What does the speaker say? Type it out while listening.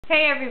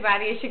Hey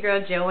everybody, it's your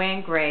girl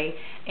JoAnnGray,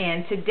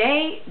 and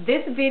today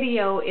this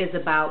video is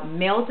about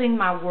melding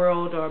my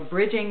world or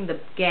bridging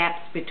the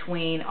gaps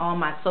between all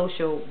my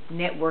social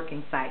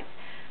networking sites.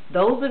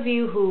 Those of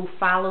you who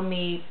follow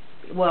me,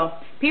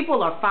 well,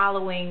 people are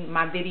following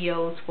my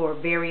videos for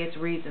various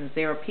reasons.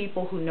 There are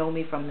people who know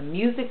me from the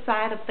music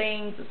side of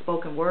things, the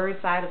spoken word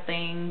side of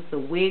things, the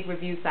wig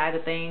review side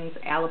of things,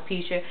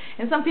 alopecia,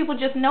 and some people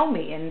just know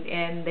me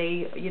and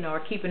they, are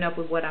keeping up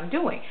with what I'm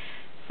doing.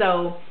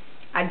 So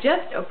I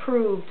just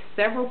approved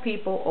several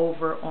people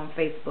over on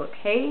Facebook.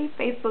 Hey,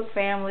 Facebook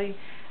family,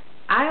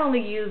 I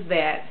only use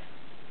that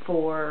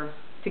to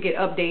get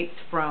updates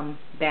from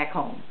back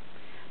home.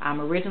 I'm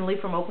originally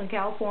from Oakland,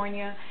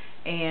 California,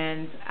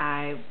 and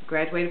I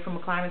graduated from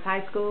McClymonds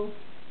High School,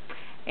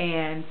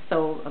 and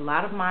so a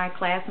lot of my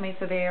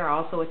classmates are there. I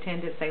also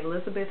attended St.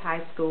 Elizabeth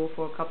High School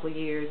for a couple of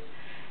years,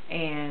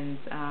 and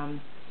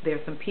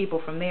there's some people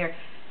from there.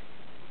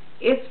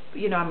 It's,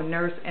 I'm a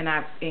nurse, and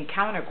I've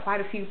encountered quite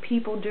a few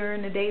people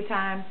during the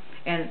daytime,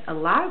 and a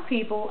lot of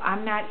people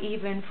I'm not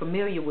even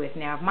familiar with.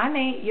 Now, if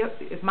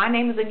my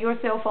name is in your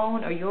cell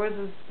phone or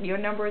your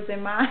number is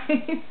in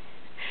mine,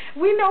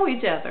 we know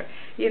each other,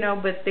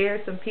 but there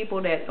are some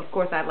people that, of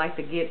course, I'd like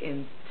to get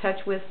in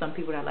touch with, some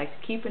people that I'd like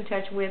to keep in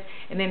touch with,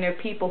 and then there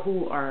are people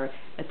who are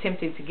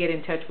attempting to get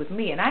in touch with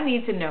me, and I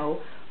need to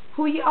know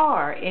who you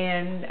are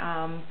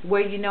and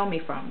where you know me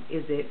from.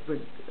 Is it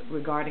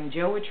regarding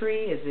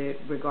poetry? Is it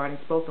regarding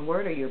spoken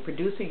word? Are you a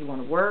producer? You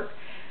want to work?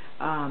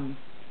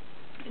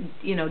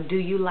 Do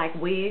you like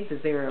wigs?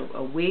 Is there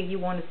a wig you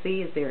want to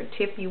see? Is there a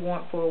tip you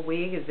want for a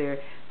wig? Is there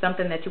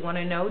something that you want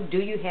to know? Do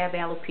you have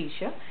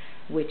alopecia,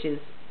 which is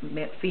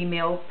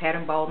female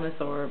pattern baldness,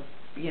 or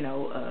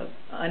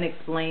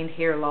unexplained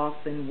hair loss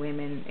in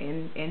women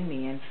and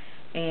men?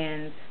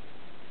 And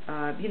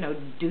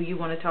do you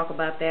want to talk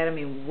about that? I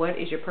mean, what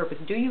is your purpose?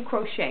 Do you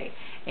crochet?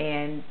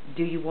 And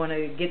do you want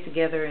to get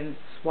together and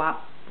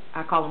swap,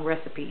 I call them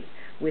recipes,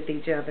 with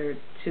each other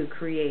to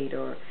create?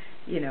 Or,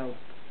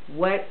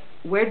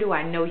 where do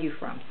I know you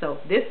from? So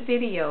this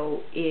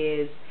video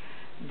is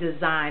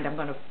designed, I'm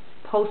going to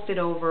post it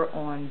over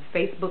on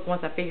Facebook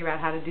once I figure out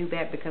how to do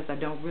that, because I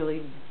don't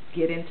really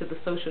get into the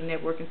social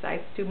networking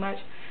sites too much,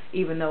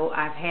 even though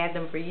I've had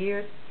them for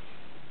years.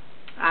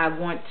 I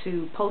want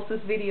to post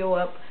this video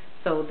up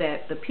so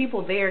that the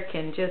people there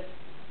can just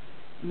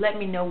let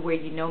me know where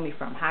you know me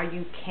from, how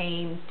you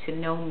came to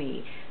know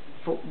me,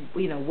 for,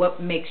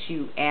 what makes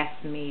you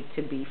ask me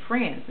to be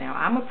friends. Now,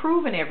 I'm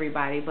approving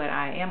everybody, but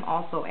I am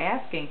also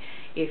asking,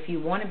 if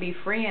you want to be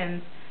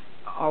friends,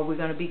 are we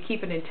going to be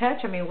keeping in touch?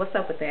 I mean, what's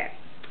up with that?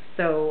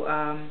 So,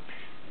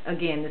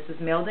 again, this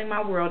is Melding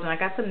My World, and I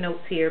got some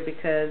notes here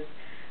because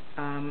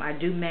I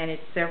do manage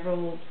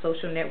several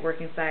social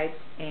networking sites,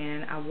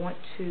 and I want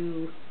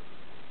to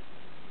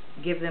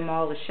give them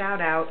all a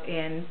shout out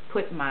and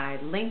put my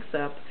links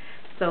up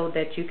so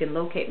that you can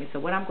locate me. So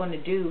what I'm going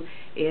to do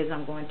is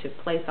I'm going to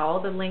place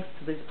all the links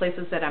to these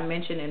places that I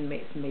mentioned, and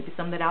maybe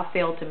some that I'll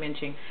fail to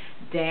mention,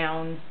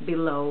 down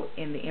below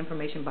in the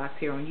information box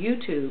here on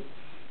YouTube.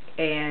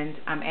 And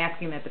I'm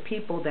asking that the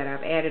people that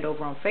I've added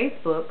over on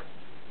Facebook,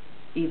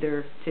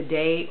 either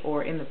today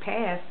or in the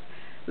past,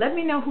 let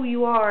me know who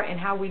you are and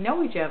how we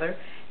know each other,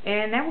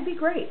 and that would be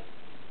great.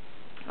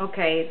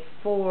 Okay,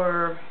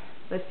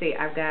 let's see,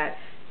 I've got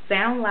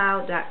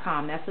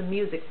SoundLoud.com. That's a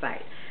music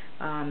site.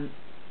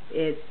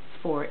 It's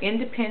for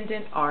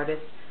independent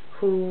artists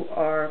who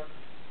are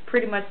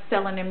pretty much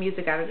selling their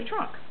music out of the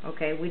trunk.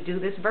 Okay, we do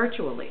this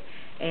virtually,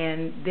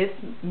 and this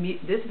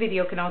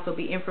video can also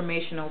be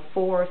informational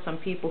for some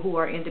people who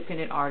are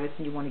independent artists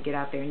and you want to get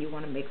out there and you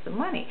want to make some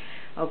money.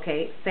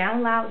 Okay,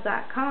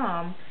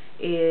 SoundLoud.com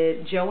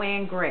is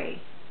JoAnnGray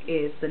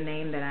is the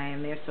name that I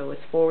am there, so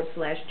it's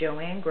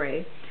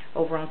 /JoAnnGray.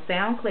 Over on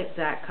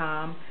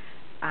SoundClick.com,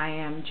 I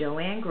am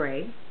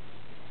JoAnnGray.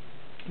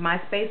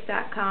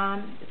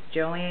 Myspace.com, it's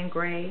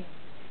JoAnnGray.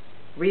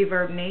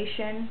 Reverb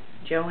Nation,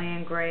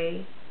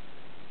 JoAnnGray.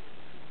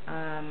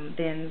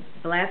 Then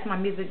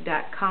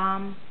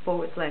blastmymusic.com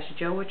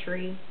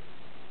 /Joetry.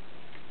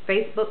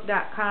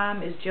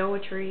 Facebook.com is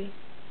Joetry.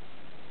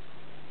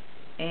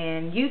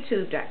 And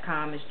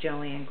YouTube.com is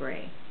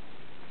JoAnnGray.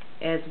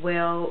 As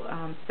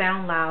well,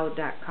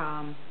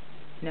 SoundLoud.com.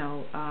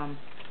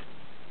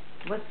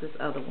 What's this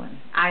other one?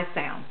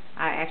 iSound.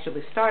 I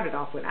actually started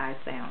off with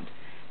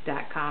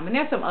iSound.com, and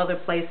there's some other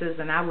places,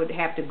 and I would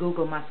have to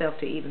Google myself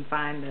to even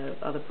find the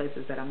other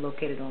places that I'm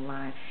located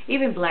online.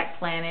 Even Black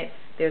Planet,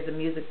 there's a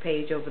music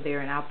page over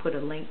there, and I'll put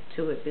a link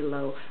to it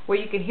below where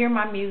you can hear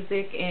my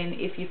music. And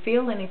if you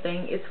feel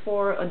anything, it's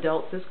for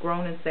adults. It's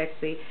grown and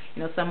sexy.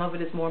 Some of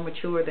it is more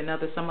mature than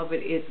others. Some of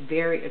it is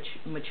very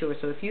mature.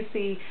 So if you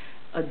see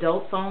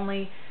adults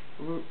only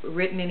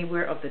written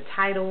anywhere, of the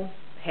title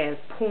has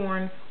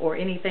porn or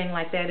anything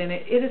like that in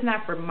it, it is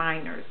not for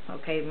minors.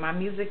 Okay, my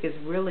music is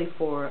really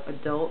for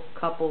adult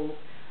couples,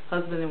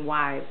 husband and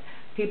wives,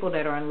 people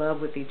that are in love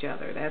with each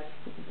other. That's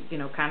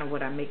kind of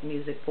what I make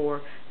music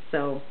for.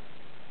 So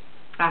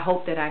I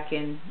hope that I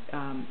can,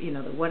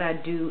 that what I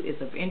do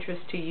is of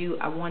interest to you.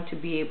 I want to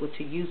be able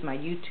to use my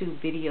YouTube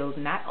videos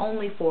not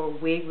only for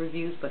wig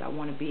reviews, but I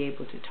want to be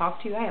able to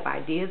talk to you. I have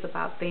ideas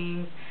about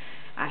things.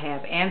 I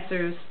have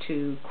answers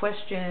to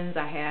questions.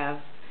 I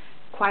have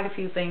quite a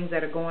few things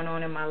that are going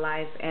on in my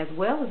life, as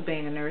well as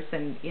being a nurse,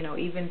 and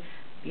even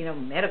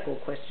medical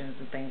questions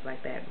and things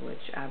like that,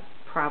 which I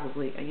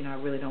probably, I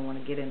really don't want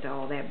to get into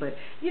all that, but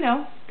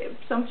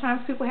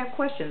sometimes people have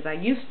questions. I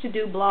used to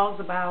do blogs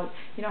about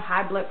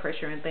high blood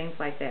pressure and things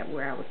like that,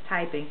 where I was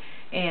typing,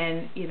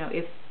 and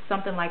if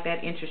something like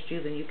that interests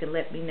you, then you can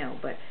let me know.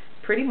 But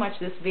pretty much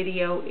this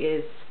video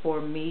is for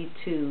me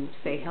to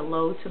say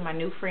hello to my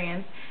new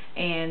friends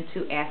and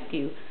to ask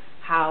you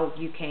how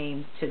you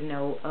came to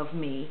know of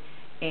me,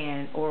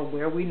 and or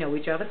where we know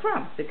each other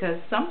from, because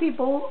some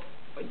people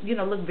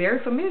look very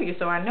familiar,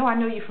 so I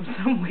know you from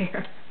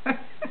somewhere.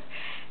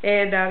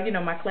 And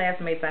my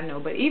classmates I know,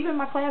 but even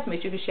my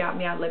classmates, you can shout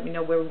me out, let me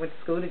know where we went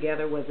to school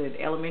together. Was it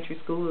elementary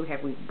school?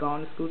 Have we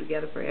gone to school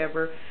together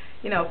forever?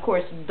 Of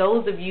course,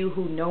 those of you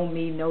who know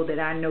me know that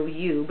I know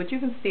you, but you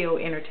can still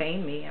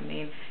entertain me. I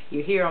mean,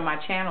 you're here on my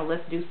channel,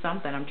 let's do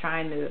something. I'm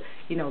trying to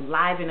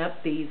liven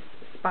up these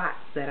spots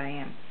that I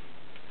am.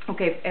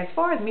 Okay, as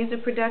far as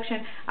music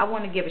production, I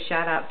want to give a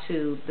shout out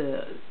to the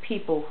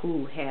people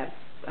who have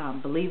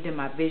believed in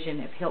my vision,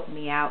 have helped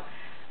me out.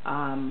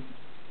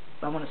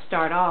 I want to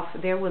start off,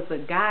 there was a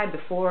guy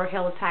before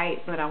Hella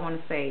Tight, but I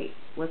want to say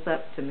what's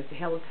up to Mr.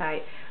 Hella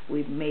Tight.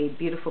 We've made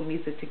beautiful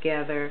music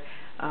together.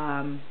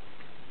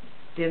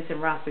 Denson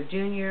Rosser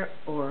Jr.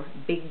 or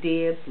Big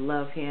Dibs,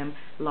 love him.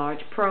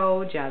 Large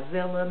Pro,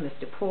 Jazilla,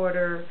 Mr.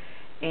 Porter,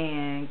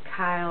 and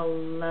Kyle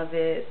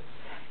Lovett,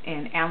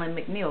 and Alan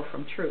McNeil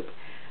from Troop.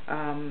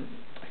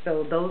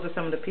 So those are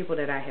some of the people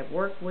that I have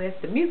worked with.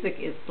 The music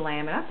is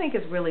slam, and I think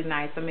it's really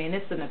nice. I mean,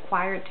 it's an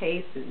acquired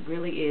taste. It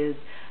really is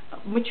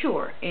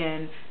mature.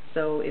 And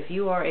so if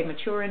you are a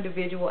mature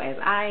individual, as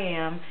I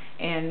am,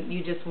 and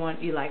you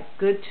like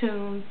good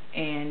tunes,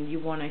 and you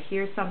want to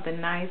hear something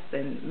nice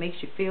and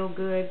makes you feel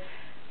good,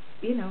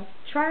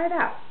 try it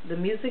out. The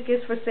music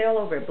is for sale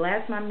over at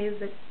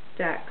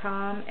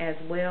blastmymusic.com, as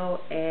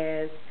well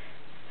as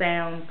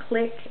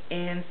SoundClick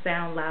and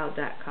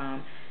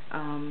SoundLoud.com.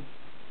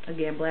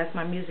 Again, Blast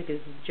My Music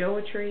is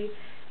JoAnnGray,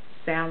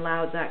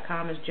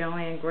 SoundLoud.com is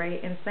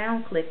JoAnnGray, and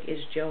SoundClick is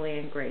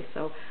JoAnnGray.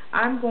 So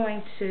I'm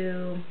going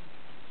to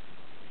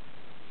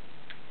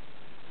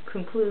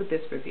conclude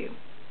this review.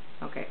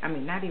 Okay, I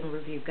mean, not even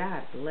review,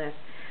 God bless.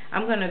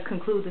 I'm going to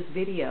conclude this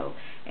video,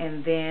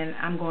 and then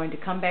I'm going to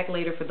come back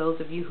later. For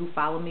those of you who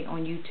follow me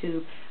on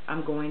YouTube,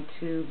 I'm going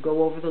to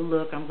go over the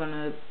look. I'm going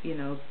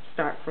to,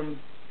 start from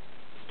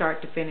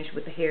start to finish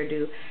with the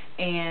hairdo,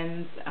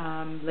 and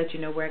let you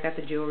know where I got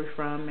the jewelry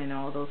from and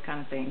all those kind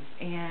of things.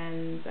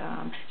 And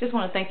just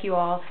want to thank you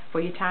all for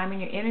your time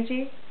and your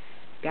energy.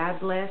 God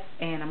bless,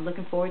 and I'm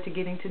looking forward to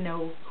getting to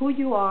know who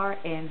you are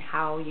and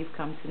how you've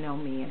come to know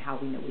me and how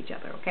we know each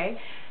other, okay?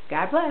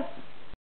 God bless.